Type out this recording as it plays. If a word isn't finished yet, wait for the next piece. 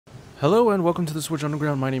Hello and welcome to the Switch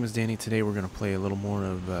Underground. My name is Danny. Today we're going to play a little more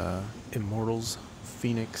of Immortals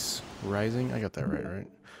Fenyx Rising. I got that right?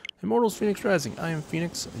 Immortals Fenyx Rising. I am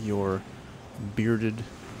Phoenix, your bearded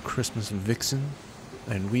Christmas vixen,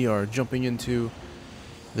 and we are jumping into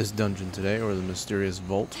this dungeon today, or the mysterious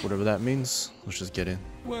vault, whatever that means. Let's just get in.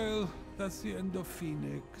 Well, that's the end of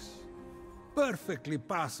Phoenix. Perfectly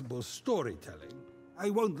passable storytelling. I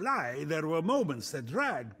won't lie, there were moments that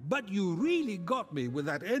dragged, but you really got me with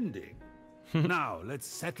that ending. Now, let's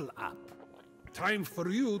settle up. Time for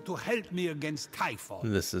you to help me against Typhon.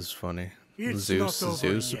 This is funny. It's Zeus, not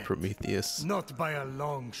over yet. Prometheus. Not by a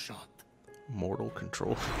long shot. Mortal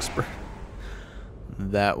control expert.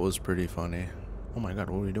 That was pretty funny. Oh my god,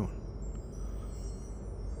 what are we doing?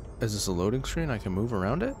 Is this a loading screen? I can move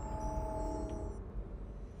around it?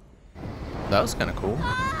 That was kind of cool.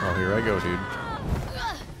 Oh, here I go, dude.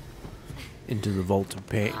 Into the vault of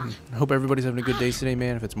pain. I hope everybody's having a good day today,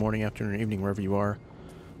 man. If it's morning, afternoon, or evening, wherever you are,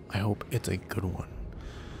 I hope it's a good one.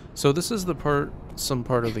 So this is the part, some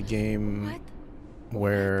part of the game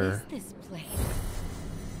where What is this place?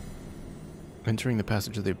 entering the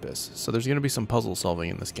passage of the abyss. So there's going to be some puzzle solving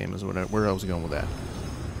in this game, is where I was going with that.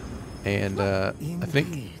 And I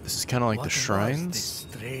think this is kind of like the shrines. This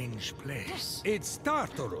strange place. It's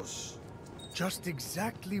Tartarus. Just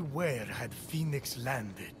exactly where had Phoenix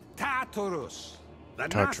landed? Tartarus. The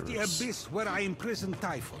Tartarus. nasty abyss where I imprisoned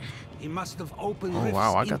Typhon. He must have opened Oh, rifts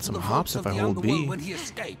wow, I got into some the hops vaults if of I the hold underworld B. when he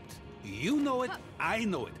escaped. You know it, I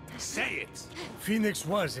know it. Say it. Phoenix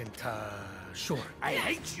wasn't, sure. I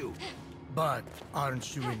hate you. But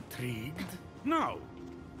aren't you intrigued? No.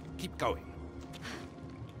 Keep going.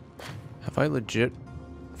 Have I legit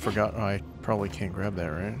forgot? Oh, I probably can't grab that,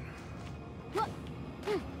 right?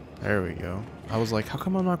 There we go. I was like, how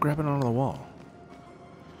come I'm not grabbing onto the wall?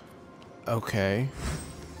 Okay.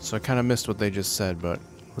 So I kind of missed what they just said, but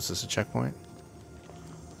was this a checkpoint?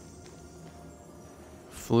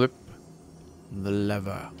 Flip the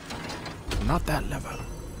lever. Not that lever.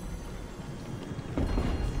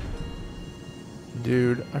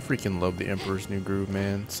 Dude, I freaking love The Emperor's New Groove,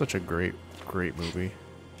 man. Such a great movie.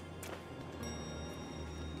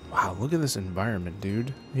 Wow, look at this environment,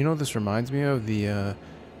 dude. You know what this reminds me of? The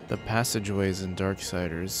passageways in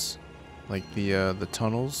Darksiders. Like the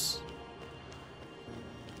tunnels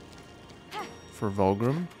for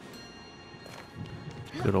Vulgrim.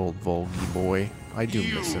 Good old Volgy boy. I do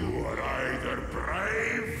miss him. You are either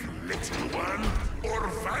brave, little one, or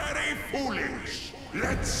very foolish.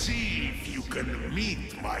 Let's see if you can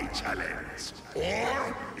meet my challenge,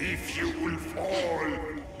 or if you will fall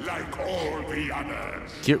like all the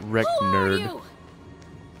others. Get wrecked, Who nerd. are you?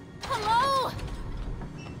 Hello?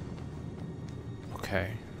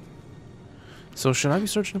 Okay. So should I be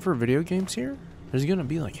searching for video games here? There's gonna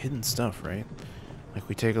be like hidden stuff, right? Like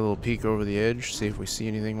we take a little peek over the edge, see if we see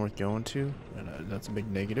anything worth going to. And that's a big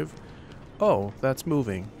negative. Oh, that's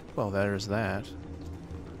moving. Well, there's that.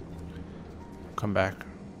 Come back.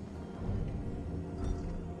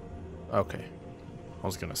 Okay. I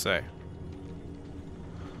was gonna say.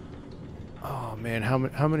 Oh man,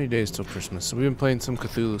 how many days till Christmas? So we've been playing some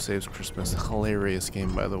Cthulhu Saves Christmas. Hilarious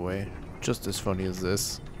game, by the way. Just as funny as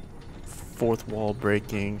this. Fourth wall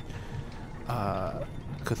breaking.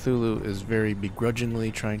 Cthulhu is very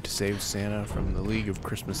begrudgingly trying to save Santa from the League of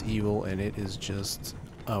Christmas Evil, and it is just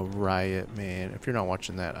a riot, man. If you're not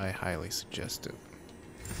watching that, I highly suggest it.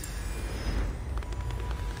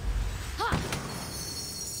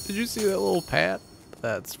 Did you see that little pat?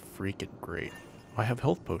 That's freaking great. I have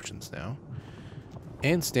health potions now.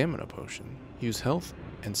 And stamina potion. Use health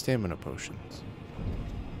and stamina potions.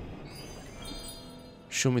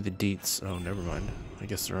 Show me the deets. Oh, never mind. I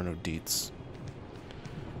guess there are no deets.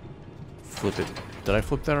 Flip it. Did I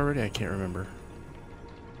flip that already? I can't remember.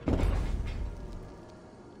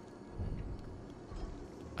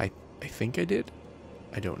 I think I did.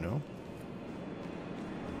 I don't know.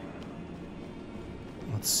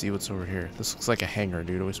 Let's see what's over here. This looks like a hanger,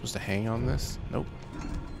 dude. Are we supposed to hang on this? Nope.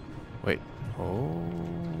 Wait. Oh,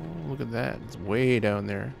 look at that. It's way down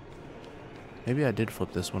there. Maybe I did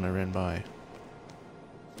flip this when I ran by.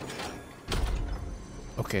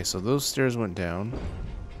 Okay, so those stairs went down.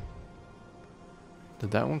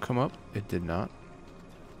 Did that one come up? It did not.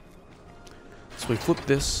 So we flip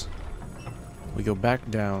this. We go back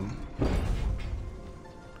down.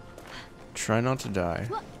 Try not to die.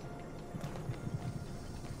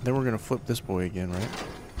 Then we're gonna flip this boy again, right?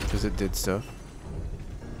 Because it did stuff.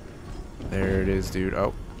 There it is, dude.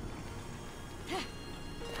 Oh.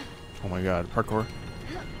 Oh my god, parkour.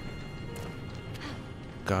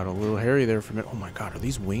 Got a little hairy there for a minute. Oh my god, are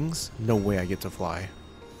these wings? No way I get to fly.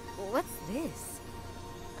 What's this?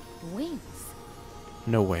 Wings?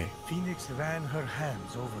 No way. Phoenix ran her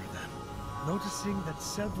hands over them, noticing that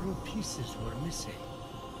several pieces were missing,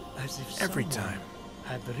 as if Every someone time.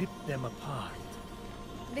 had ripped them apart.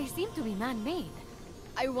 They seem to be man-made.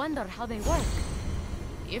 I wonder how they work.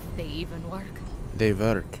 If they even work. They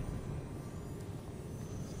work.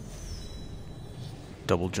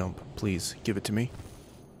 Double jump, please. Give it to me.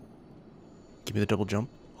 Give me the double jump.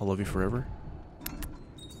 I'll love you forever.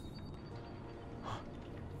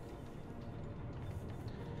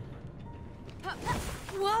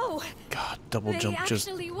 Whoa! God, double They jump just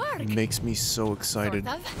actually work. makes me so excited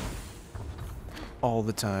Sort of. all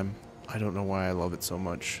the time. I don't know why I love it so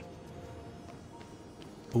much.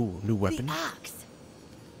 Ooh, new weapon. The axe.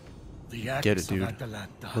 The axe Get it, dude. of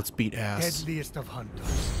Atalanta, Let's beat ass. deadliest of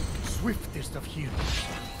hunters, swiftest of heroes,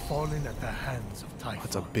 fallen at the hands of Typhon.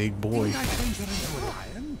 That's a big boy. Didn't I change her into a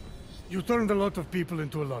lion? You turned a lot of people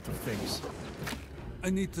into a lot of things. I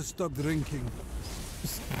need to stop drinking.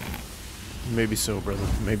 Maybe so, brother.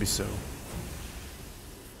 Maybe so.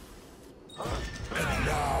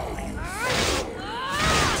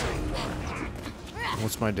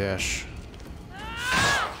 What's my dash?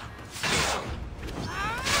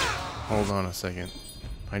 Hold on a second.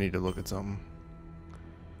 I need to look at something.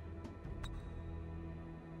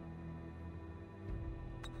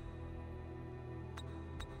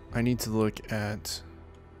 I need to look at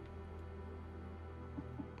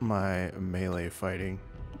my melee fighting.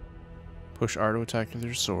 Push R to attack with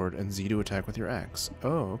your sword and Z to attack with your axe.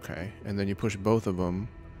 Oh, okay. And then you push both of them.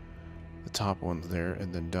 The top one's there,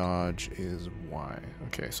 and then dodge is Y.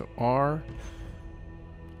 Okay, so R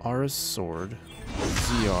is sword.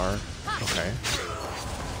 ZR. Okay.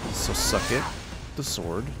 So suck it, the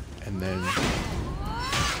sword, and then.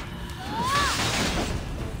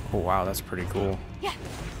 Oh wow, that's pretty cool. Yeah.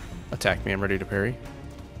 Attack me, I'm ready to parry.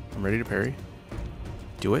 I'm ready to parry.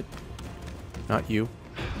 Do it. Not you.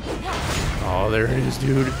 Oh, there it is,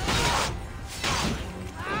 dude.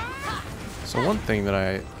 So one thing that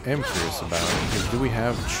I am curious about is, do we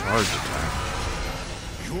have charge attack?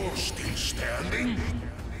 You're still standing?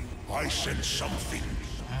 I sense something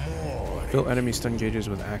more. Fill enemy stun gauges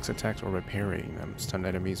with axe attacks or by parrying them. Stunned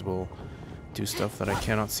enemies will do stuff that I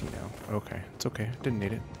cannot see now. Okay, it's okay. Didn't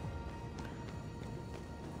need it.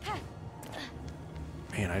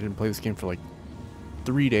 Man, I didn't play this game for like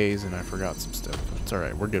 3 days and I forgot some stuff. It's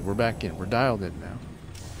alright, we're good. We're back in. We're dialed in now.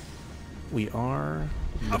 We are...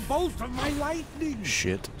 A bolt of my lightning!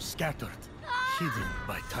 Shit. Scattered, hidden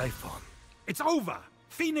by Typhon. It's over!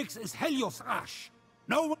 Phoenix is Helios Ash!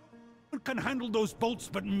 No one can handle those bolts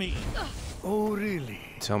but me! Oh, really?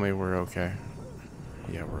 Tell me we're okay.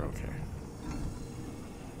 Yeah, we're okay.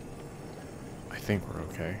 I think we're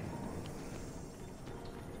okay.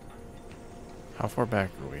 How far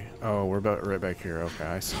back are we? Oh, we're about right back here. Okay,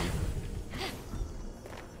 I see.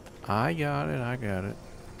 I got it, I got it.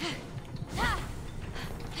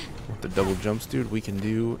 With the double jumps, dude, we can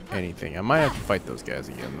do anything. I might have to fight those guys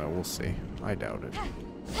again, though. We'll see. I doubt it.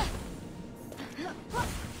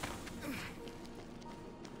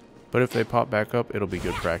 But if they pop back up, it'll be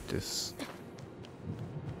good practice.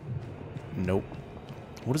 Nope.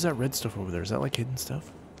 What is that red stuff over there? Is that like hidden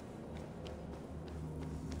stuff?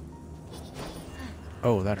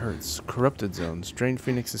 Oh, that hurts. Corrupted zones. Drain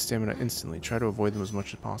Phoenix's stamina instantly. Try to avoid them as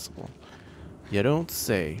much as possible. You don't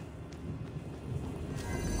say.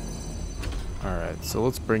 Alright, so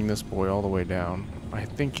let's bring this boy all the way down. I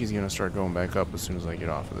think he's going to start going back up as soon as I get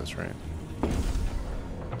off of this, right?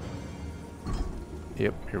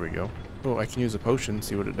 Yep, here we go. Oh, I can use a potion,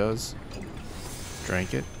 see what it does.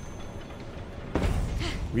 Drank it.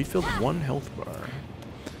 Refilled 1 health bar.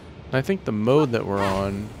 And I think the mode that we're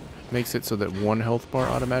on makes it so that 1 health bar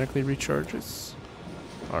automatically recharges.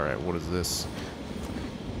 Alright, what is this?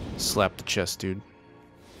 Slap the chest, dude.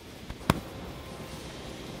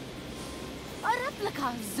 A replica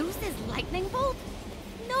of Zeus's lightning bolt?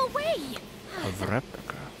 No way! A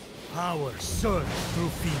replica. Power surged through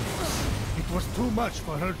Phoenix. It was too much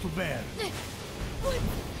for her to bear. What's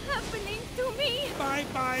happening to me?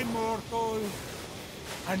 Bye-bye, mortal!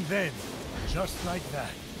 And then, just like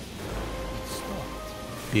that, it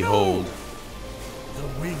stopped. Behold.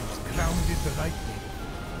 The wings grounded the lightning.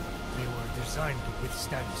 They were designed to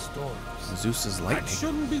withstand storms. Zeus's That lightning.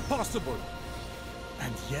 shouldn't be possible!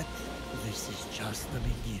 And yet, this is just the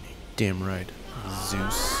beginning. Damn right.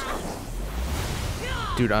 Zeus.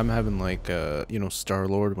 Dude, I'm having like, you know,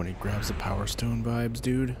 Star-Lord when he grabs the Power Stone vibes,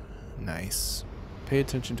 dude. Nice. Pay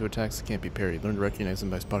attention to attacks that can't be parried. Learn to recognize them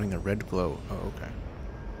by spotting their red glow. Oh, okay.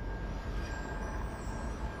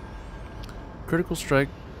 Critical strike.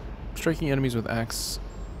 Striking enemies with axe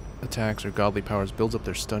attacks or godly powers builds up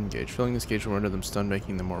their stun gauge. Filling this gauge will render them stunned,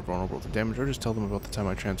 making them more vulnerable to damage. Or just tell them about the time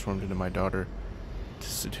I transformed into my daughter to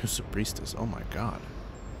seduce a priestess. Oh my god.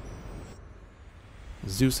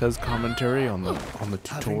 Zeus has commentary on the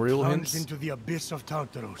tutorial Having hints. plunged into the abyss of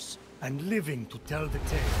Tartarus and living to tell the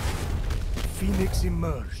tale, Phoenix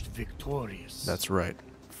emerged victorious. That's right.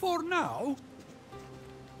 For now,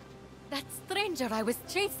 That stranger I was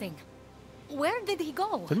chasing. Where did he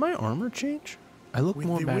go? Did my armor change? I look With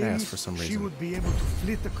more the badass wings, for some she reason. would be able to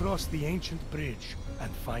flit across the ancient bridge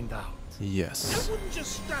and find out. Yes. I wouldn't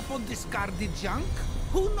just strap on discarded junk.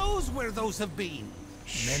 Who knows where those have been?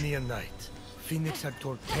 Many a night, Phoenix had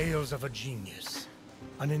told tales of a genius,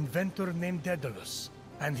 an inventor named Daidalos,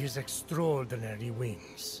 and his extraordinary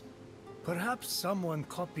wings. Perhaps someone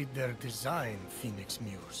copied their design, Phoenix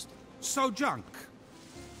mused. So junk.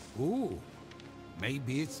 Ooh,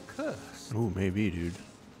 maybe it's cursed. Ooh, maybe, dude.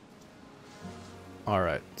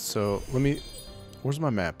 Alright, so let me... Where's my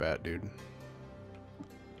map at, dude?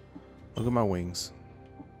 Look at my wings.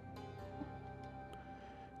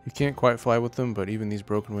 You can't quite fly with them, but even these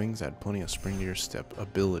broken wings add plenty of spring to your step.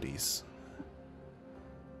 Abilities.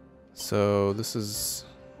 So, this is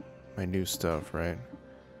my new stuff, right?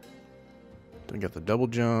 Then we got the double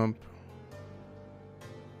jump.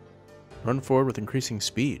 Run forward with increasing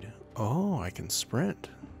speed. Oh, I can sprint.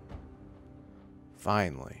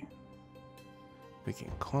 Finally. We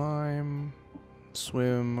can climb,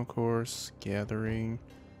 swim, of course, gathering,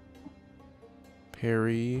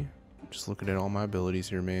 parry. Just looking at all my abilities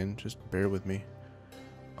here, man. Just bear with me.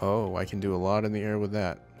 Oh, I can do a lot in the air with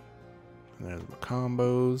that. And there's my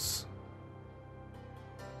combos.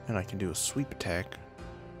 And I can do a sweep attack.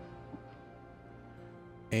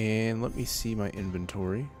 And let me see my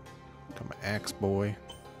inventory. Got my axe boy.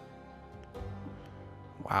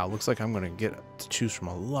 Wow, looks like I'm going to get to choose from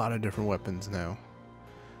a lot of different weapons now.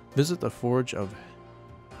 Visit the Forge of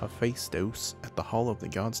Hephaestus at the Hall of the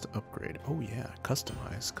Gods to upgrade. Oh yeah,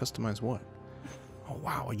 customize. Customize what? Oh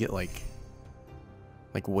wow, I get like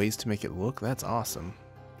ways to make it look. That's awesome.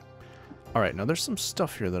 Alright, now there's some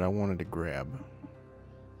stuff here that I wanted to grab.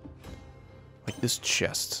 Like this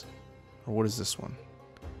chest. Or what is this one?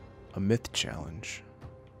 A myth challenge.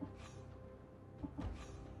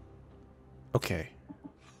 Okay.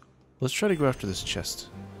 Let's try to go after this chest.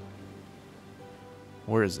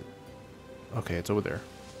 Where is it? Okay, it's over there.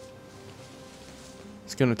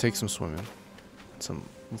 It's gonna take some swimming.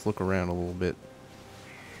 Let's look around a little bit.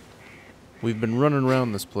 We've been running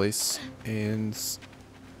around this place and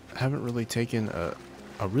haven't really taken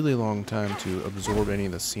a really long time to absorb any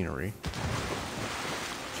of the scenery.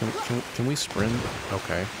 Can we sprint?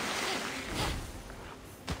 Okay.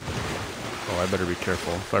 Oh, I better be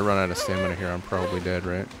careful. If I run out of stamina here, I'm probably dead,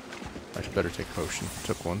 right? I should better take a potion.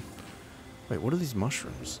 Took one. Wait, what are these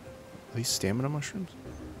mushrooms? Are these stamina mushrooms?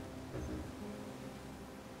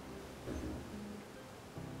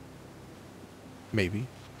 Maybe.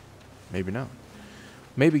 Maybe not.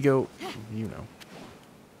 Maybe go, you know.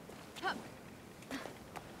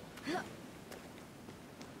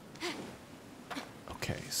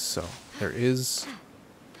 Okay, so there is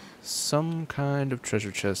some kind of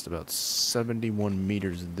treasure chest about 71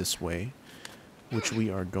 meters this way, which we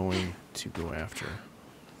are going to go after.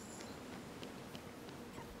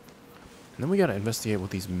 And then we gotta investigate what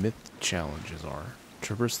these myth challenges are.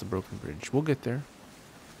 Traverse the broken bridge. We'll get there.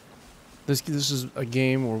 This is a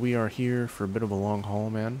game where we are here for a bit of a long haul,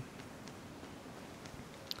 man.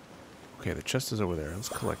 Okay, the chest is over there. Let's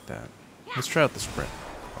collect that. Let's try out the sprint.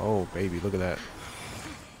 Oh, baby, look at that.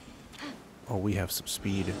 Oh, we have some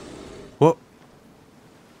speed. Whoa!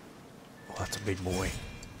 Oh, that's a big boy.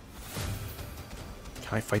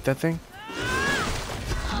 Can I fight that thing?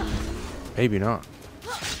 Maybe not.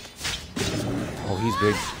 Oh, he's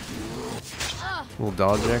big. Little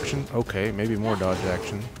dodge action. Okay, maybe more dodge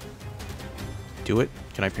action. Do it.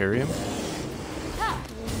 Can I parry him?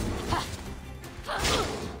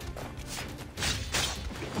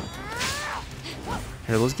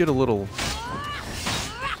 Here, let's get a little...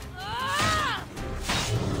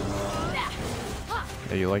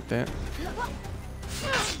 Yeah, you like that?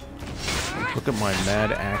 Look at my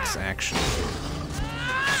mad axe action.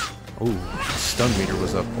 Oh, stun meter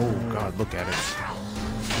was up. Oh god, look at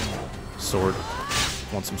it. Sword.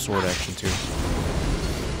 Want some sword action too.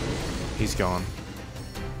 He's gone.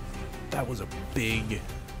 That was a big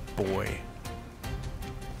boy.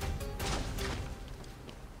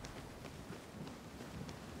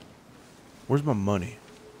 Where's my money?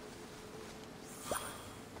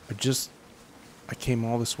 I came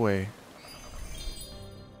all this way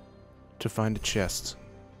to find a chest.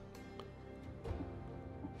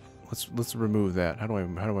 Let's remove that. How do I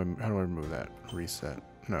remove that? Reset.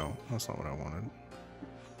 No, that's not what I wanted.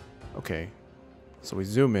 Okay. So we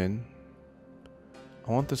zoom in.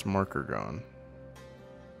 I want this marker gone.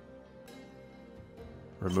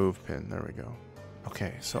 Remove pin. There we go.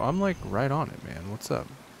 Okay, so I'm like right on it, man. What's up?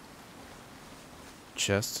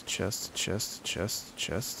 Chest, chest, chest, chest,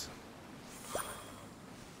 chest.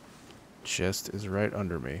 Chest is right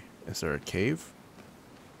under me. Is there a cave?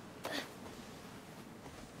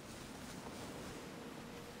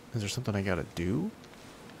 Is there something I gotta do?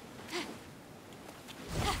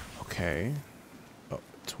 Okay. Oh,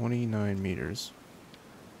 29 meters.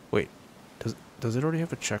 Wait, does it already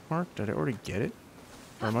have a check mark? Did I already get it?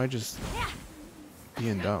 Or am I just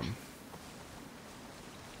being dumb?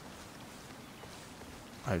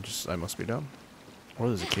 I must be dumb. Or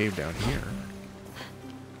there's a cave down here.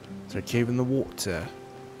 Is there a cave in the water?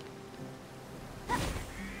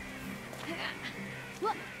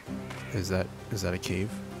 Is that a cave?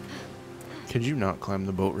 Could you not climb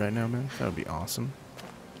the boat right now, man? That would be awesome.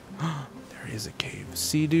 There is a cave.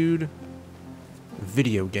 See, dude?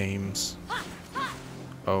 Video games.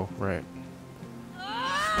 Oh, right.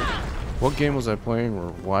 What game was I playing, or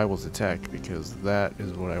why was attacked? Because that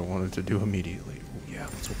is what I wanted to do immediately. Ooh, yeah,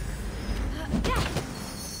 that's what...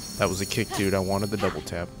 That was a kick, dude. I wanted the double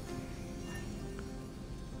tap.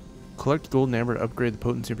 Collect gold and amber to upgrade the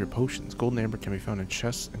potency of your potions. Gold and amber can be found in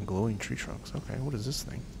chests and glowing tree trunks. Okay, what is this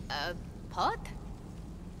thing? Pot?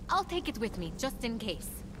 I'll take it with me, just in case.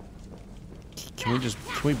 Can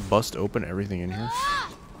we bust open everything in here?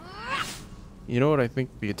 You know what I think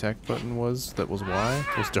the attack button was? That was why?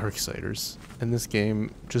 Was Darksiders. And this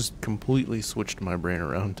game just completely switched my brain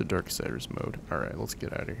around to Darksiders mode. Alright, let's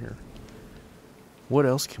get out of here. What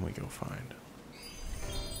else can we go find?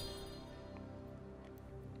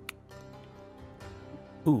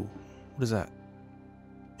 Ooh, what is that?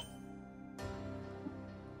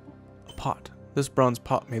 A pot. This bronze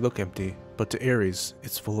pot may look empty, but to Ares,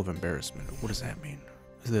 it's full of embarrassment. What does that mean?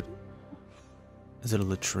 Is it a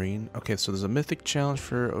latrine? Okay, so there's a mythic challenge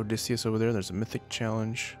for Odysseus over there. There's a mythic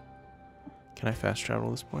challenge. Can I fast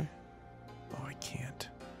travel this boy? Oh, I can't.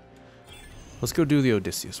 Let's go do the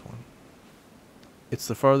Odysseus one. It's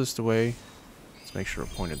the farthest away. Let's make sure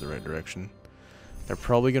we're pointed the right direction. They're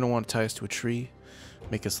probably going to want to tie us to a tree.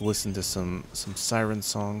 Make us listen to some siren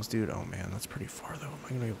songs. Dude, oh man, that's pretty far though. Am I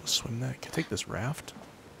going to be able to swim that? Can I take this raft?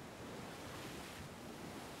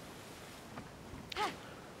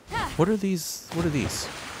 What are these? What are these?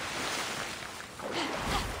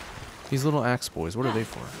 These little axe boys, what are they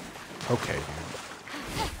for? Okay,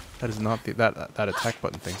 dude. That is not the... That attack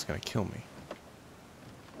button thing's gonna kill me.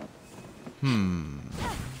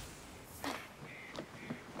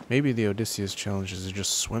 Maybe the Odysseus challenge is to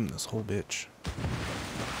just swim this whole bitch.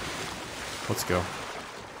 Let's go.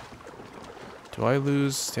 Do I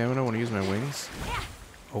lose stamina when I use my wings?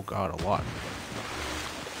 Oh god, a lot.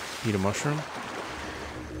 Eat a mushroom?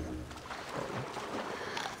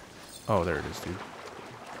 Oh, there it is, dude.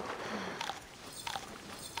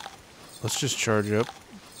 Let's just charge up.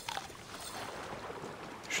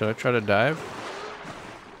 Should I try to dive?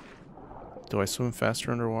 Do I swim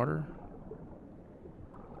faster underwater?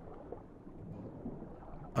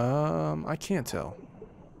 I can't tell.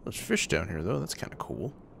 There's fish down here, though. That's kind of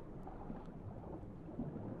cool.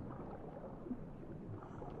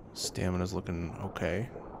 Stamina's looking okay.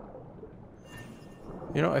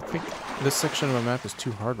 You know, I think this section of my map is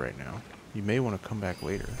too hard right now. You may want to come back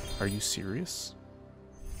later. Are you serious?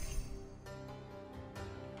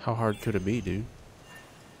 How hard could it be, dude?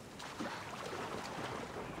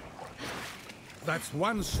 That's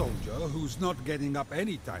one soldier who's not getting up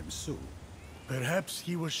anytime soon. Perhaps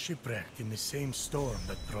he was shipwrecked in the same storm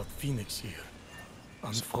that brought Phoenix here.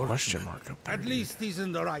 There's a question mark up there. At least he's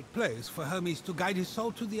in the right place for Hermes to guide his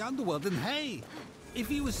soul to the underworld. And hey, if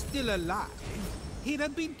he was still alive, he'd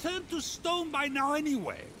have been turned to stone by now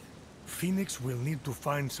anyway. Phoenix will need to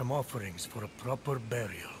find some offerings for a proper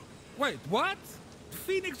burial. Wait, what?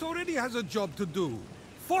 Phoenix already has a job to do.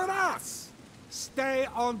 For us! Stay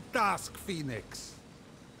on task, Phoenix.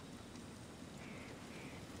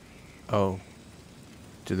 Oh.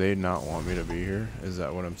 Do they not want me to be here? Is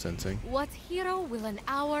that what I'm sensing? What hero will an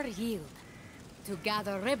hour yield? To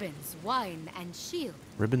gather ribbons, wine, and shield.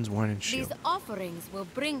 Ribbons, wine, and shield. These offerings will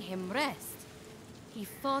bring him rest. He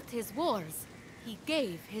fought his wars. He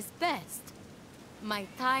gave his best. My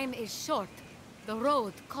time is short. The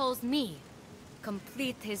road calls me.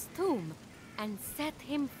 Complete his tomb and set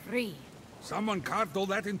him free. Someone carved all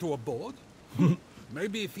that into a board?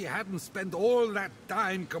 Maybe if he hadn't spent all that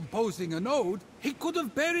time composing an ode, he could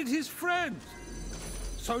have buried his friend.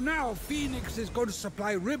 So now Phoenix is going to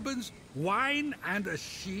supply ribbons, wine, and a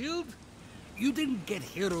shield? You didn't get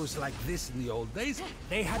heroes like this in the old days.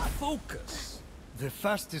 They had focus. The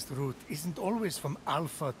fastest route isn't always from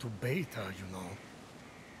Alpha to Beta, you know.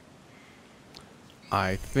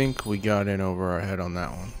 I think we got in over our head on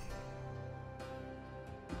that one.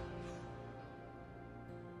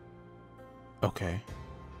 Okay.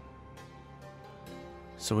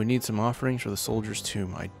 So we need some offerings for the soldier's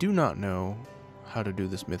tomb. I do not know how to do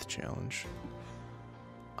this myth challenge.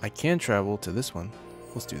 I can travel to this one.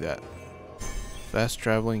 Let's do that. Fast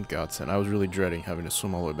traveling godsend. I was really dreading having to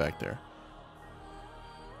swim all the way back there.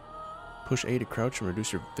 Push A to crouch and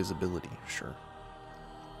reduce your visibility. Sure.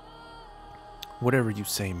 Whatever you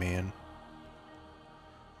say, man.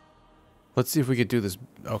 Let's see if we could do this.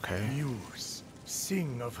 Okay. Muse,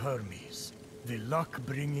 sing of Hermes, the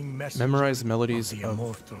luck-bringing messenger. Memorize the melodies of the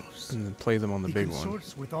Immortals. and then play them on the big He one.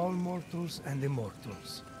 consorts with all mortals and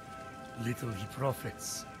immortals. Little he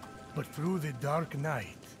profits, but through the dark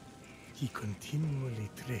night, he continually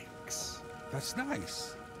tricks. That's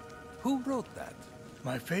nice. Who wrote that?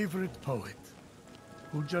 My favorite poet,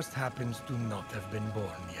 who just happens to not have been born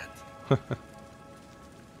yet.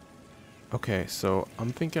 Okay, so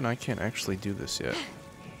I'm thinking I can't actually do this yet.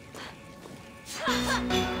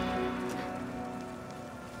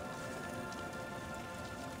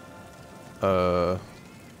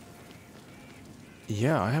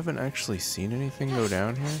 Yeah, I haven't actually seen anything go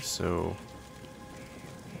down here, so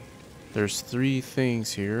there's 3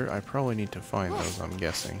 things here. I probably need to find those, I'm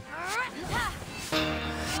guessing.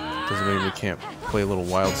 Doesn't mean we can't play a little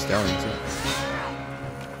Wild Stallions here.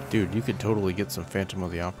 Dude, you could totally get some Phantom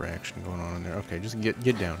of the Opera action going on in there. Okay, just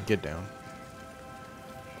get down, get down.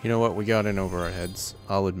 You know what? We got in over our heads.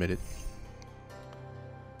 I'll admit it.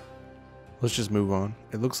 Let's just move on.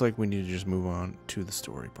 It looks like we need to just move on to the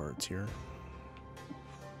story parts here.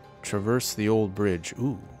 Traverse the old bridge.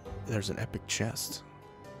 Ooh, there's an epic chest.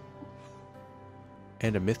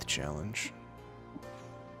 And a myth challenge.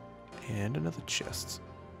 And another chest.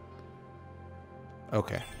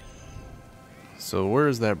 Okay. So where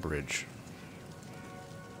is that bridge?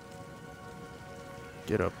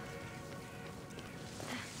 Get up.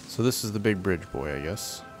 So this is the big bridge, boy, I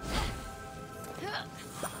guess.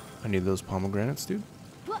 I need those pomegranates, dude.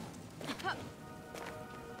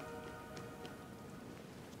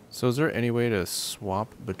 So is there any way to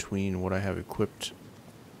swap between what I have equipped?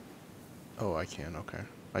 Oh, I can, okay.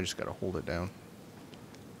 I just gotta hold it down.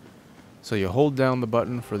 So you hold down the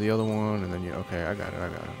button for the other one, and then you... Okay, I got it, I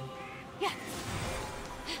got it.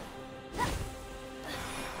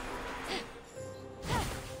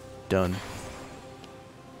 Done.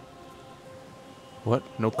 What?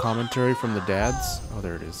 No commentary from the dads? Oh,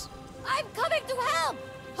 there it is. I'm coming to help!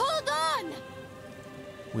 Hold on!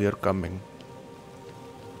 We are coming.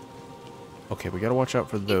 Okay, we gotta watch out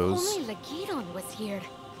for those. If only Legidon was here.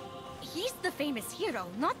 He's the famous hero,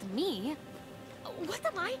 not me. What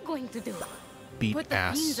am I going to do? Beat Put the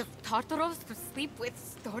ass. fiends of Tartaros to sleep with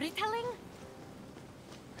storytelling?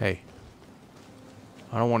 Hey.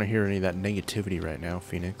 I don't want to hear any of that negativity right now,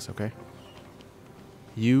 Phoenix, okay?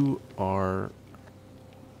 You are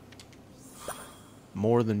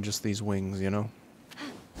more than just these wings, you know?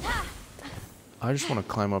 I just want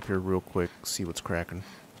to climb up here real quick, see what's cracking.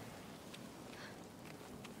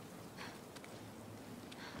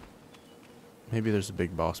 Maybe there's a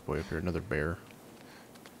big boss boy up here, another bear.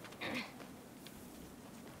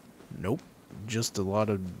 Nope, just a lot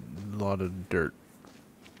of dirt.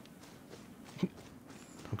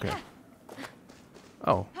 Okay.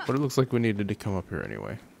 Oh, but it looks like we needed to come up here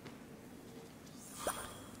anyway.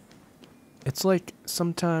 It's like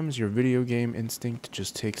sometimes your video game instinct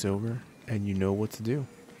just takes over and you know what to do.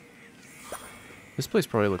 This place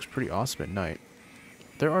probably looks pretty awesome at night.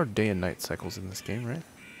 There are day and night cycles in this game, right?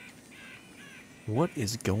 What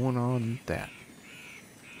is going on with that?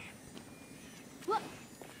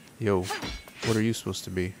 Yo, what are you supposed to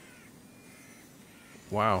be?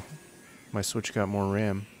 Wow. My Switch got more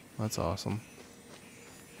RAM. That's awesome.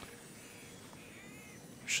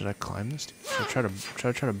 Should I climb this? Should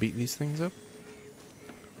I try to beat these things up?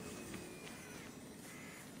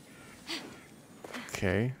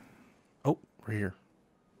 Okay. Oh, we're here.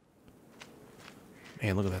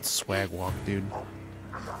 Man, look at that swag walk, dude.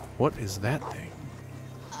 What is that thing?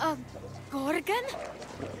 A Gorgon?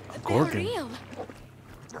 A Gorgon? They're real.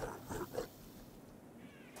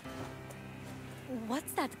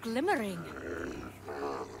 What's that glimmering?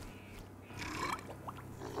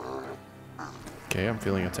 Okay, I'm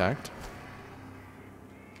feeling attacked.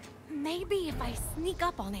 Maybe if I sneak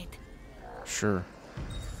up on it. Sure.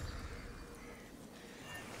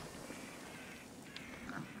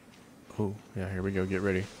 Oh, yeah, here we go. Get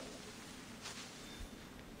ready.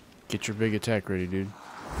 Get your big attack ready, dude.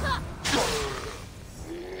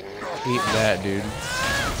 Eat that, dude.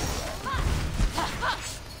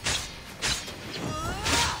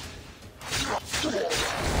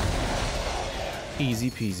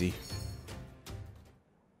 Easy peasy.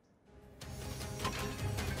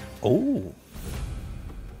 Oh.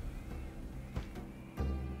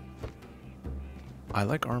 I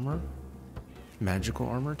like armor. Magical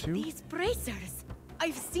armor too. These bracers.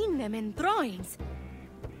 I've seen them in drawings.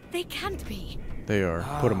 They can't be. They are.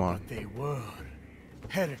 Put them on. But they were.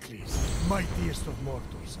 Heracles, mightiest of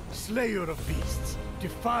mortals, slayer of beasts,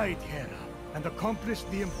 defied Hera and accomplished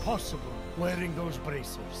the impossible wearing those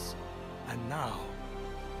bracers. And now,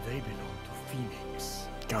 they belong to Phoenix.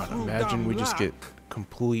 God, Through imagine dumb we just get luck.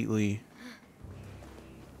 completely...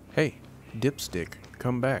 Hey, Dipstick,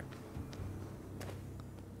 come back.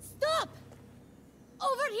 Stop!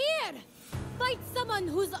 Over here! Fight someone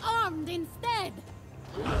who's armed instead!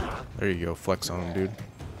 There you go, flex on him, dude.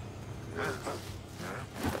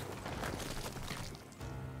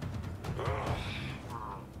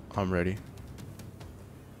 I'm ready.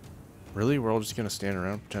 Really? We're all just gonna stand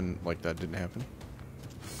around and pretend like that didn't happen?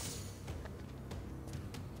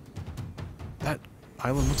 That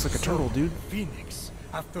island looks like a turtle, dude. Phoenix,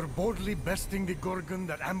 after boldly besting the Gorgon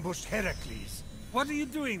that ambushed Heracles. What are you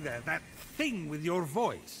doing there? That thing with your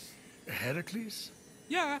voice? Heracles?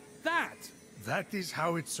 Yeah, that. That is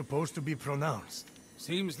how it's supposed to be pronounced.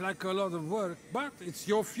 Seems like a lot of work, but it's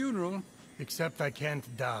your funeral. Except I can't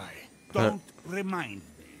die. Don't remind me.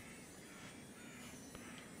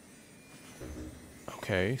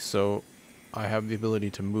 Okay, so I have the ability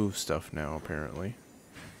to move stuff now, apparently.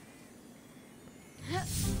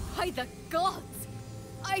 By the gods!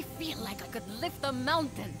 I feel like I could lift a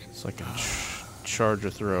mountain. So I can charge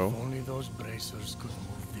a throw. Only those bracers could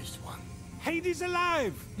move this one. Hades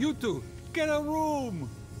alive! You two, get a room!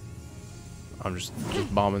 I'm just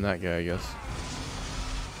bombing that guy, I guess.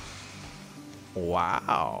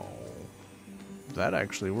 Wow. That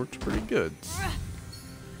actually worked pretty good.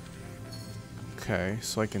 Okay,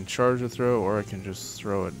 so I can charge a throw or I can just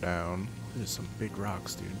throw it down. There's some big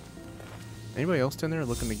rocks, dude. Anybody else down there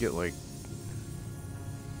looking to get, like...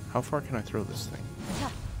 How far can I throw this thing?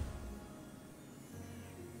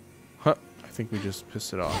 Huh. I think we just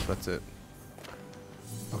pissed it off. That's it.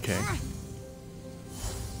 Okay.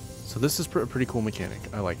 So this is a pretty cool mechanic.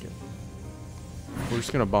 I like it. We're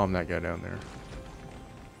just gonna bomb that guy down there.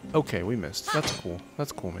 Okay, we missed. That's cool.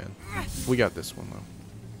 That's cool, man. We got this one, though.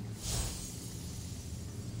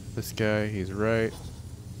 This guy, he's right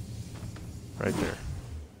there.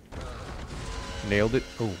 Nailed it.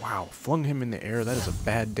 Oh, wow. Flung him in the air. That is a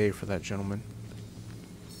bad day for that gentleman.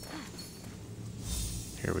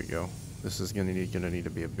 Here we go. This is gonna need to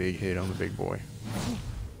be a big hit on the big boy.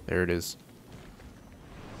 There it is.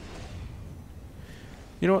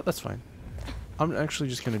 You know what? That's fine. I'm actually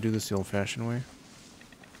just gonna do this the old-fashioned way. A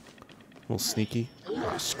little sneaky.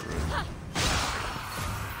 Oh, screw it.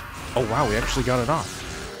 Oh, wow. We actually got it off.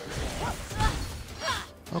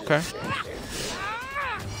 Okay.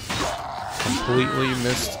 Completely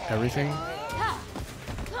missed everything.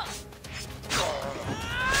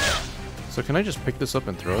 So can I just pick this up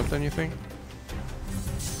and throw it then, you think?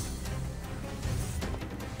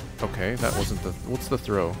 Okay, that wasn't the... What's the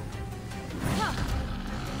throw?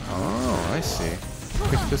 Oh, I see.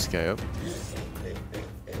 Pick this guy up.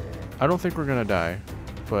 I don't think we're gonna die,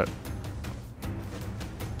 but...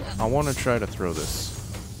 I want to try to throw this.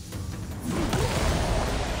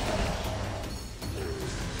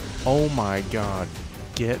 Oh my god.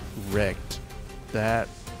 Get wrecked. That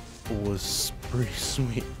was pretty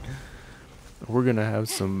sweet. We're gonna have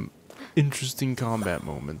some interesting combat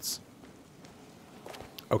moments.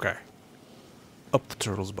 Okay. Up the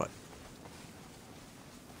turtle's butt.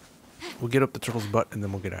 We'll get up the turtle's butt and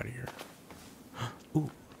then we'll get out of here.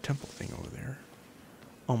 Ooh, temple thing over there.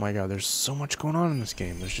 Oh my god, there's so much going on in this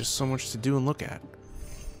game. There's just so much to do and look at.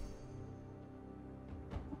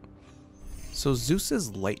 So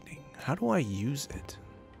Zeus's lightning, how do I use it?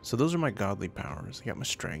 So those are my godly powers. I got my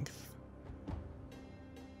strength.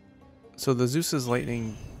 So the Zeus's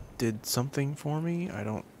lightning did something for me. I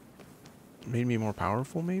don't... Made me more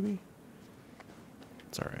powerful, maybe?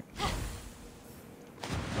 It's alright.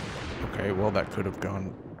 Okay, well that could have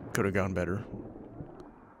gone better.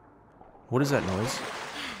 What is that noise?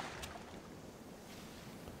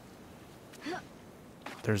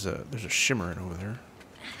 There's a shimmering over there.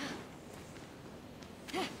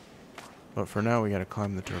 But for now, we gotta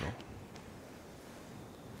climb the turtle.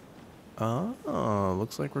 Oh,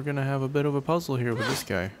 looks like we're gonna have a bit of a puzzle here with this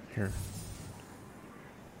guy. Here.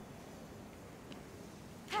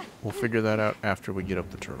 We'll figure that out after we get up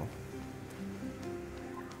the turtle.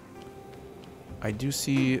 I do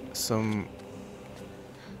see some...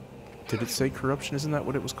 Did it say corruption? Isn't that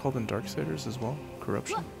what it was called in Darksiders as well?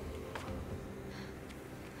 Corruption?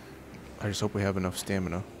 I just hope we have enough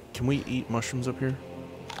stamina. Can we eat mushrooms up here?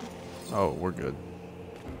 Oh, we're good.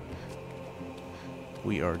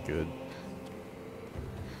 We are good.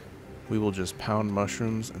 We will just pound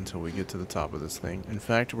mushrooms until we get to the top of this thing. In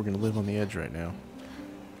fact, we're going to live on the edge right now.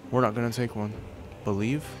 We're not going to take one.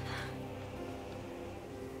 Believe?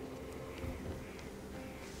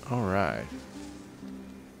 Alright.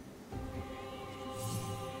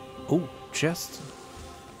 Oh, chest.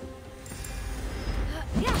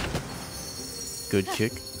 Good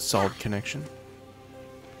kick. Solid connection.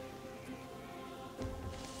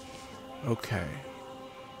 Okay.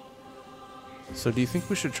 So do you think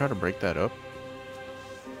we should try to break that up?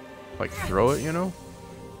 Like throw it, you know?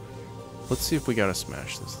 Let's see if we gotta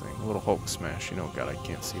smash this thing. A little Hulk smash. You know, God, I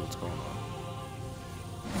can't see what's going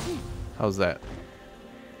on. How's that?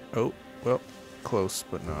 Oh, well, close,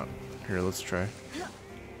 but not. Here, let's try.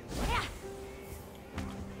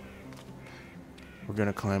 We're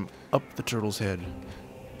gonna climb up the turtle's head.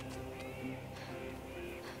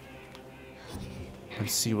 And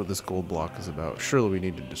see what this gold block is about. Surely we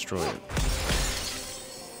need to destroy it.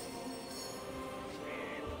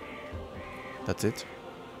 That's it?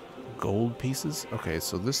 Gold pieces? Okay,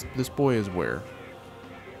 so this boy is where?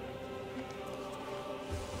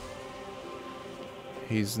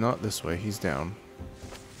 He's not this way, he's down.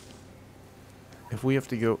 If we have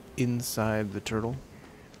to go inside the turtle,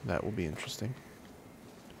 that will be interesting.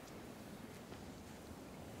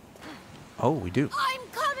 Oh, we do. I'm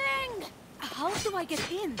coming! How do I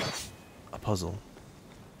get in? A puzzle.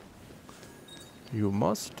 You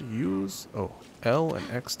must use... Oh, L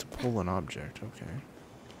and X to pull an object. Okay.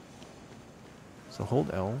 So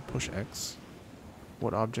hold L, push X.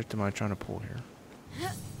 What object am I trying to pull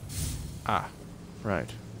here? Ah, right.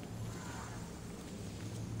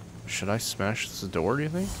 Should I smash this door, do you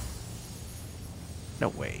think? No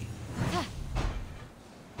way.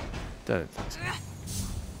 That it does.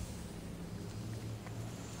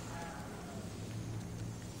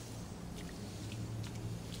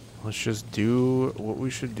 Let's just do what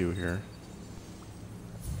we should do here.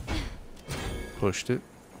 Pushed it.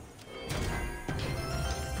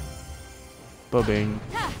 Ba-bing.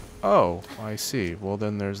 Oh, I see. Well,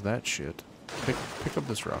 then there's that shit. Pick up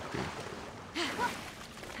this rock, dude.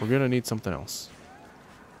 We're gonna need something else.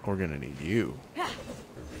 We're gonna need you.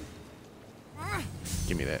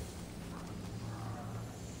 Give me that.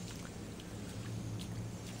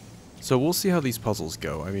 So we'll see how these puzzles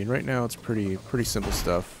go. I mean, right now it's pretty simple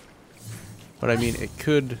stuff. But I mean, it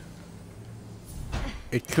could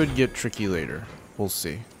get tricky later. We'll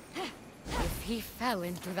see. If he fell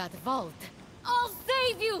into that vault, I'll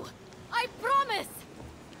save you! I promise!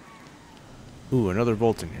 Ooh, another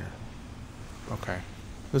vault in here. Okay.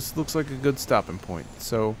 This looks like a good stopping point.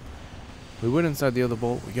 So, we went inside the other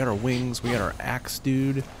vault. We got our wings. We got our axe,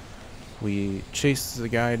 dude. We chased the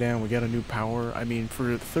guy down. We got a new power. I mean,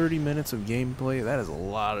 for 30 minutes of gameplay, that is a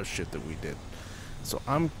lot of shit that we did. So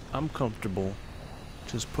I'm comfortable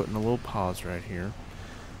just putting a little pause right here.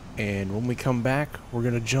 And when we come back, we're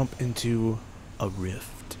going to jump into a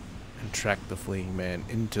rift and track the fleeing man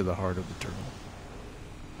into the heart of the turtle.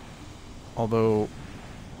 Although,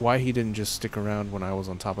 why he didn't just stick around when I was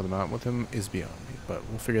on top of the mountain with him is beyond me. But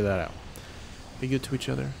we'll figure that out. Be good to each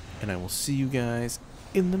other, and I will see you guys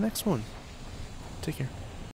in the next one. Take care.